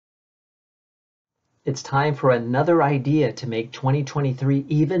It's time for another idea to make 2023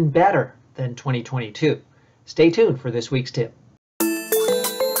 even better than 2022. Stay tuned for this week's tip.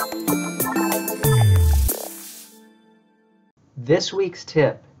 This week's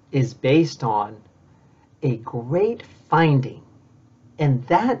tip is based on a great finding, and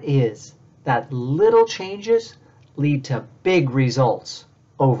that is that little changes lead to big results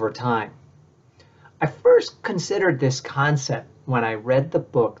over time. I first considered this concept when I read the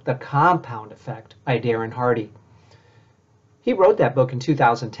book The Compound Effect by Darren Hardy. He wrote that book in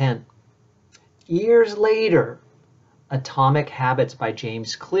 2010. Years later, Atomic Habits by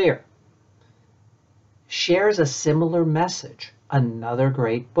James Clear shares a similar message, another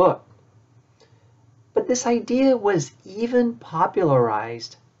great book. But this idea was even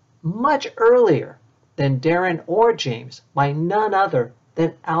popularized much earlier than Darren or James by none other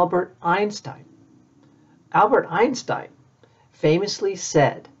than Albert Einstein. Albert Einstein famously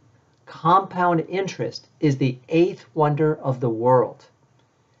said, "Compound interest is the eighth wonder of the world.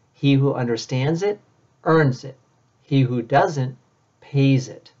 He who understands it earns it. He who doesn't pays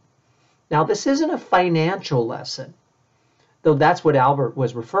it." Now, this isn't a financial lesson, though that's what Albert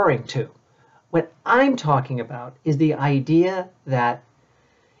was referring to. What I'm talking about is the idea that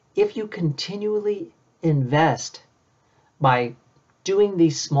if you continually invest by doing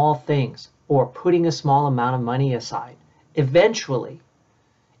these small things or putting a small amount of money aside, eventually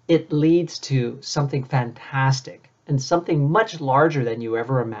it leads to something fantastic and something much larger than you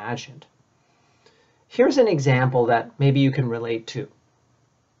ever imagined. Here's an example that maybe you can relate to.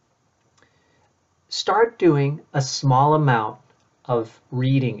 Start doing a small amount of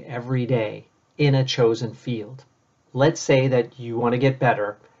reading every day in a chosen field. Let's say that you want to get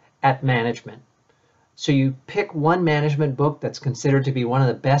better at management. So you pick one management book that's considered to be one of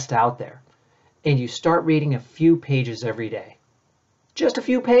the best out there, and you start reading a few pages every day. Just a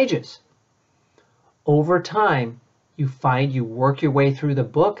few pages. Over time, you find you work your way through the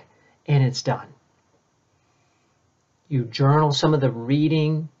book and it's done. You journal some of the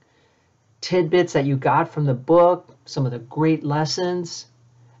reading tidbits that you got from the book, some of the great lessons,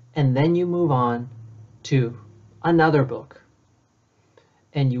 and then you move on to another book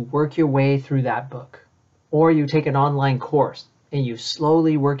and you work your way through that book. Or you take an online course and you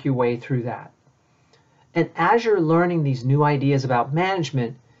slowly work your way through that. And as you're learning these new ideas about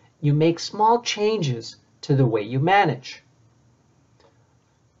management, you make small changes to the way you manage.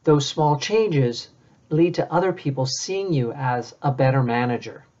 Those small changes lead to other people seeing you as a better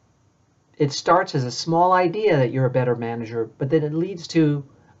manager. It starts as a small idea that you're a better manager, but then it leads to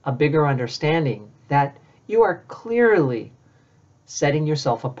a bigger understanding that you are clearly setting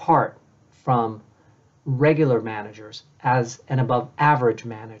yourself apart from regular managers as an above average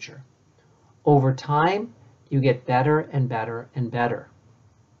manager. Over time, you get better and better and better.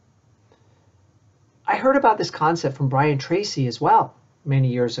 I heard about this concept from Brian Tracy as well many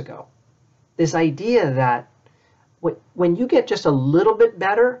years ago. This idea that when you get just a little bit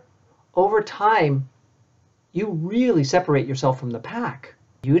better, over time, you really separate yourself from the pack.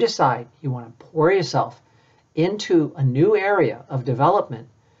 You decide you want to pour yourself into a new area of development,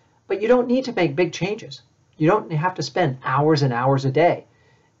 but you don't need to make big changes. You don't have to spend hours and hours a day.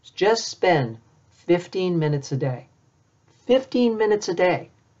 Just spend 15 minutes a day. 15 minutes a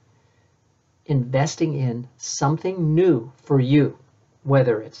day investing in something new for you,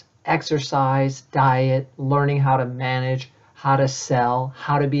 whether it's exercise, diet, learning how to manage, how to sell,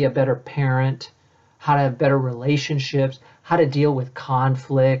 how to be a better parent, how to have better relationships, how to deal with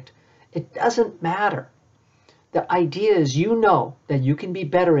conflict. It doesn't matter. The idea is you know that you can be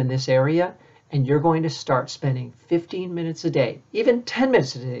better in this area, and you're going to start spending 15 minutes a day, even 10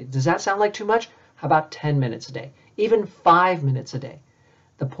 minutes a day. Does that sound like too much? How about 10 minutes a day, even 5 minutes a day?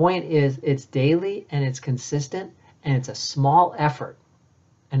 The point is it's daily and it's consistent and it's a small effort.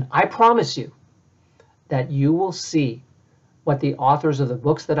 And I promise you that you will see what the authors of the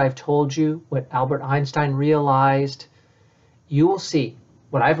books that I've told you, what Albert Einstein realized. You will see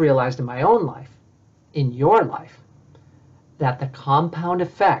what I've realized in my own life, in your life, that the compound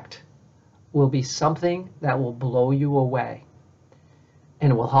effect will be something that will blow you away.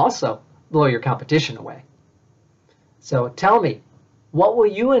 And it will also blow your competition away. So tell me, what will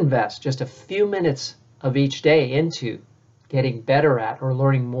you invest just a few minutes of each day into getting better at or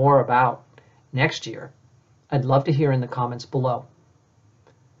learning more about next year? I'd love to hear in the comments below.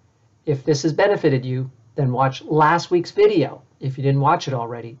 If this has benefited you, then watch last week's video if you didn't watch it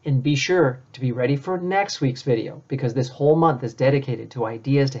already, and be sure to be ready for next week's video, because this whole month is dedicated to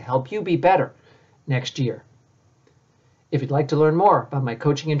ideas to help you be better next year. If you'd like to learn more about my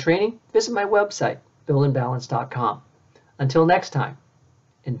coaching and training, visit my website, buildandbalance.com. Until next time,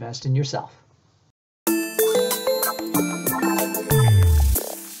 invest in yourself.